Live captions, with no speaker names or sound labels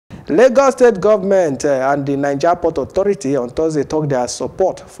Lagos State Government and the Naija Ports Authority on Thursday talked their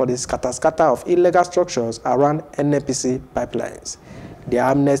support for the scata of illegal structures around NNPC pipelines. The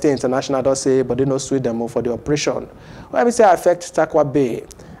Amnesty International does say, but they no sue them for the operation. When we say affect Takwa Bay,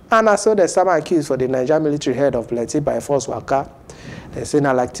 and I saw the some accused for the Nigerian military head of plenty by force waka. They say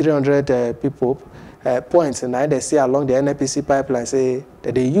now like 300 people points, and now they see along the NNPC pipeline say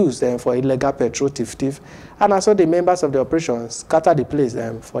that they use them for illegal petrol thief. And I saw the members of the operation scatter the place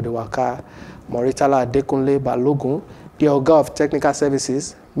for the waka. Moritala Adekunle Balogun, the Oga of Technical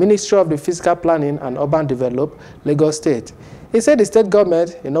Services, Ministry of the Physical Planning and Urban Development, Lagos State. He said the state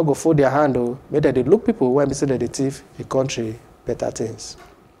government, go fold their hand, made that they look people when we say that they thief the country better things.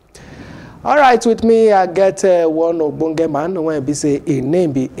 All right, with me, I get one Obonge man when we say a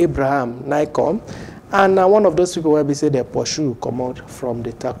name be Abraham Naicon, and one of those people when we say they pursue come out from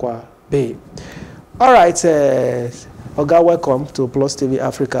the Takwa Bay. All right, Oga, welcome to Plus TV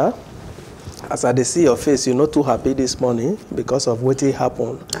Africa. As I see your face, you're not too happy this morning because of what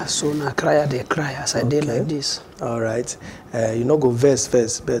happened. So I cry, they cry as I did like this. All right, you know go verse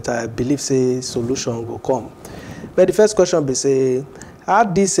first, but I believe say solution will come. But the first question be say, how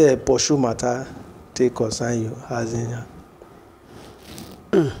this pursue matter take concern you as in?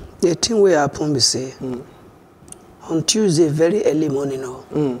 The thing will happen be say on Tuesday very early morning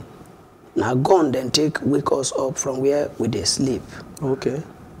now gone then wake us up from where we dey sleep. Okay.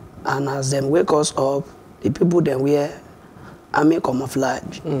 And as them wake us up, the people then wear army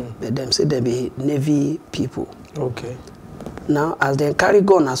camouflage. But them say they be Navy people. Okay. Now as they carry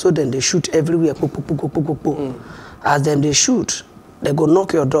gun, so then they shoot everywhere. As them they shoot, they go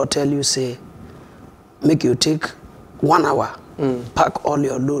knock your door, tell you say, make you take 1 hour, pack all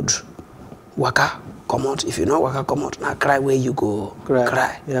your load, waka, come out. If you not waka, come out. Now cry where you go,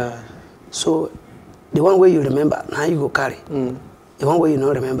 cry. Yeah. So the one way you remember, now you go carry. The one way you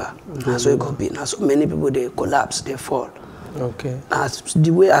don't remember, now so it could be. Now so many people they collapse, they fall. Okay. As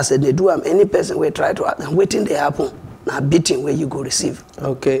the way I said they do, any person will try to act, waiting they happen. Now beating where you go receive.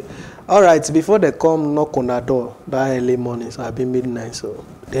 Okay. All right. Before they come knock on the door that early morning, so I be midnight. So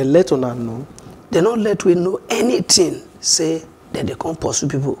they let on know. They not let we know anything. Say that they come pursue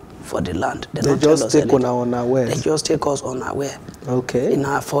people for the land. They just take on unaware. They just take us unaware.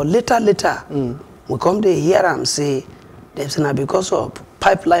 Okay. For later, we come there hear them say. They say now because of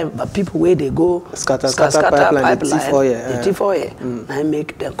pipeline, but people where they go scata pipeline, the T4 I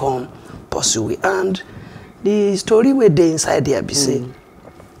make them come pursue. And the story where they inside there be say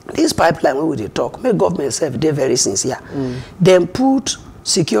this pipeline where we they talk, make government self they very sincere. Then put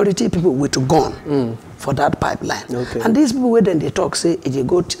security people with gun for that pipeline. Okay. And these people where then they talk say if they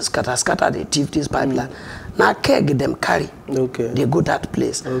go scatter they thief this pipeline. Now keg them carry. Okay. They go that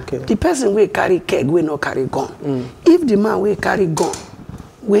place. Okay. The person will carry keg, will not carry gun. If the man will carry gun,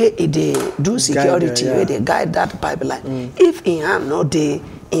 where they do security, where they guide that pipeline, if in hand not they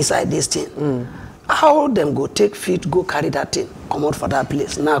inside this thing, how them go take feet, go carry that thing, come out for that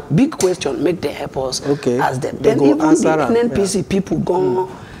place? Now, big question, make them help us as them. Then even the NNPC people go,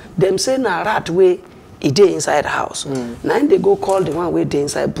 them say na rat way. It dey inside house. Now they go call the one where they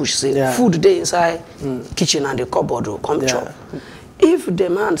inside bush say food they inside kitchen and the cupboard will come chop. If the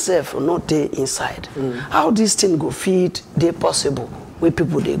man self not there inside, how this thing go feed they possible? Where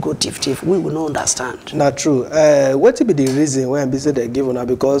people they go thief, we will not understand. Not true. What will be the reason when they say they give on?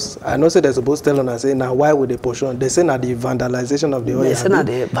 Because I know say they're supposed to tell on say now why would they push on? They say now the vandalization of the oil. They say now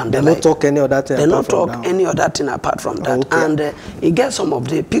they vandalize. They not talk any other thing. They not talk any other thing apart from that. Okay. And you get some of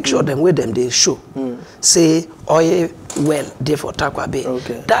the picture them where them they show. Say oil well there for Takwa Bay.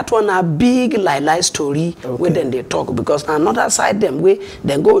 Okay. That one a big lie story where then they talk because another side them where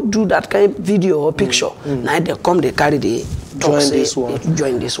then go do that kind of video or picture. Now they come they carry the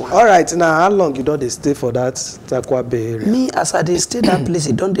join this one. All right, now how long you don't they stay for that Takwa Bay area? Me as I stay that place,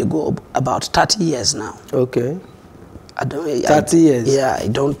 it don't they go about 30 years now. Okay. I don't 30 years. Yeah, I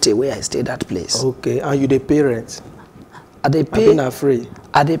don't stay where I stay that place. Okay, and you the parents? They pay free.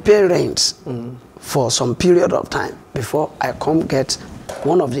 They pay rent for some period of time before I come get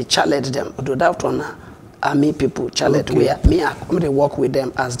one of the challenge them. Do that one army people challenge where me I come they work with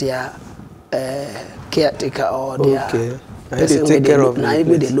them as their caretaker or their person they take care of now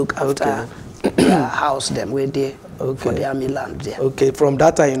they look after their house them where they for the army land there. Okay, from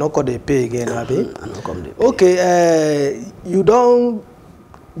that time you not call they pay again, Abi? I not come they pay. Okay,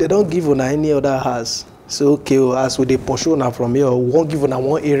 they don't give on any other house. So okay, as with the pursue now from here, won't give on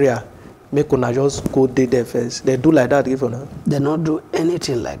one area. Make una just go there first. They do like that, give on. They not do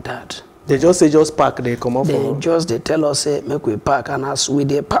anything like that. They just say just park, they come up for. They tell us say make we park, and as we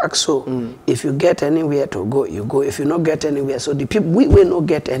dey park so if you get anywhere to go, you go. If you not get anywhere, so the people we will not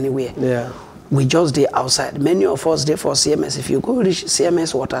get anywhere. Yeah. We just dey outside. Many of us dey for CMS. If you go reach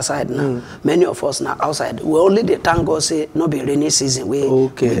CMS water side now, many of us now outside. We only dey thank God say no be rainy season. We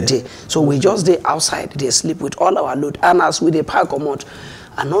dey. So we just dey outside. They sleep with all our load. And as we dey park comot,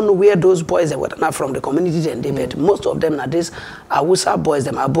 I don't know where those boys they were not from the community then they but most of them are these Awusa boys,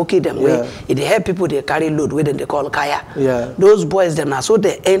 them Aboki them where if they help people they carry load where they call kaya. Yeah. Those boys them now so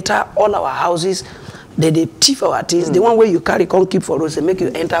they enter all our houses. They thief our things. The one where you carry can't keep for us, they make you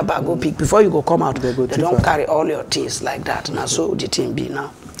enter back, go pick. Before you go come out, they don't carry all your things like that. Now so the thing be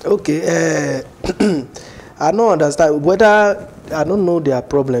now. Okay, I don't understand whether I don't know their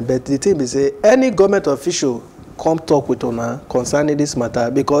problem, but the thing is any government official come talk with una concerning this matter,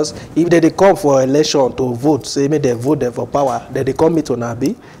 because if they come for election to vote, say maybe they vote there for power, then they come meet una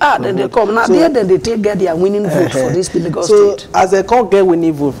be. Then they come now. So, then they get their winning vote for this Lagos state. So as they can't get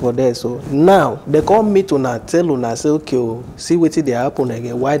winning vote for there, so now they come meet una, tell una say okay, see what they happen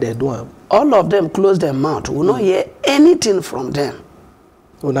again, why they do them. All of them close their mouth. We not hear anything from them.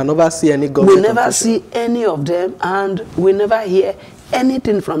 We never see any government. We never see any of them, and we never hear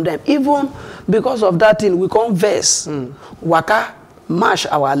anything from them. Even because of that thing, we come verse. Waka, mash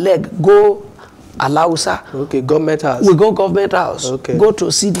our leg, go Alausa. Okay, government house. We go government house. Okay. Go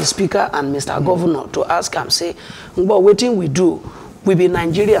to see the speaker and Mr. Governor to ask him, say, but what thing we do? We be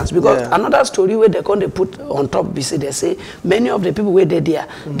Nigerians. Because another story where they come they put on top, they say many of the people where they there,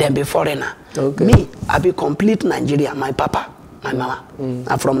 them be foreigner. Okay. Me, I be complete Nigerian. My papa, my mama,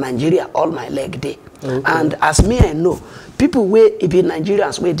 I'm from Nigeria. All my leg there. Okay. And as me I know, people where it be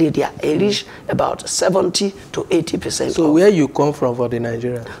Nigerians where they there, reach about 70 to 80%. So where you come from for the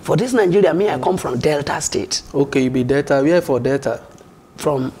Nigeria? For this Nigeria, me I come from Delta State. Okay, you be Delta. Where for Delta?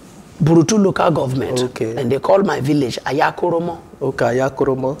 From Burutu local government. Okay. And they call my village Ayakoromo. Okay,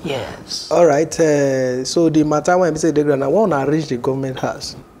 Ayakoromo. Yes. All right. So the matter when I say the grand, I want to reach the government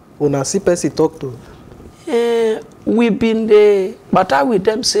house. When I see person talk to. We been the matter with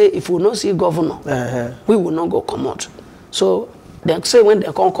them say if we not see governor, we will not go come out. So they say when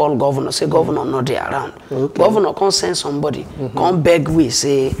they can't call governor, say governor not there around. Okay. Governor can't send somebody, can't beg we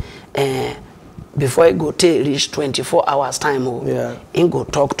say before he go take reach 24 hours time, he go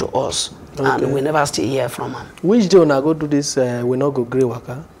talk to us. Okay. And we never still hear from him. Which day when I go do this, we not go grey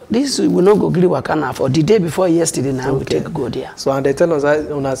waka? This we not go gree wakana for the day before yesterday now we take go there. So and they tell us that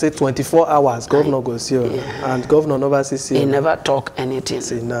when I say 24 hours, governor go see you, and governor never see you. He never talk anything.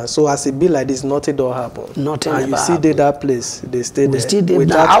 See now, so as it be like this, nothing don't happen. Nothing. And you see they that place, they stay there. We still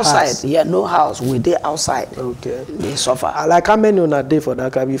there outside. House. Yeah, no house. We there outside. Okay. They suffer. Like how many on a day for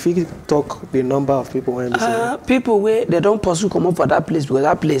that? If you talk the number of people when people where they don't pursue come up for that place because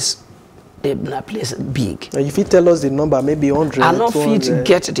that place. That place big. And if you tell us the number, maybe 100. I not fit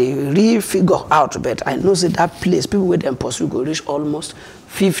get the real figure out, but I know that place people with them pursue go reach almost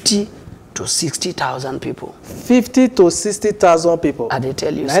 50 to 60,000 people. 50 to 60,000 people. I they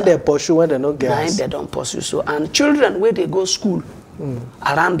tell you. Now they pursue when they don't get. Now they don't pursue so, and children where they go school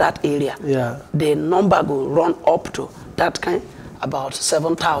around that area. Yeah. The number go run up to that kind. About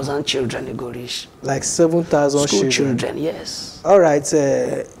 7,000 children they go reach. Like 7,000 children, yes. All right,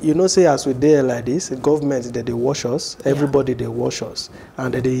 you know, say as we there like this, the government that they wash us, everybody they wash us,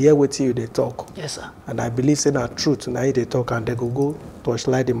 and they hear what you they talk. Yes, sir. And I believe say that truth. Now they talk and they go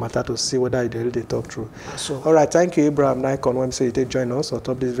touchlight the matter to see whether they really talk true. So, all right, thank you, Abraham Naicon. When you say you join us on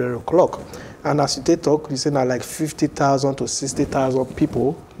top this very o'clock, and as you talk, you say now like 50,000 to 60,000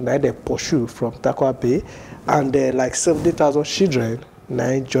 people now they pursue from Takwa Bay. And like 70,000 children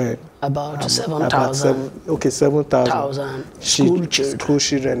now join. About 7,000. Okay, 7,000 school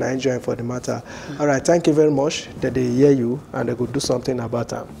children now join for the matter. All right, thank you very much that they hear you and they could do something about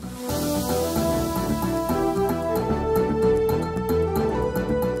them.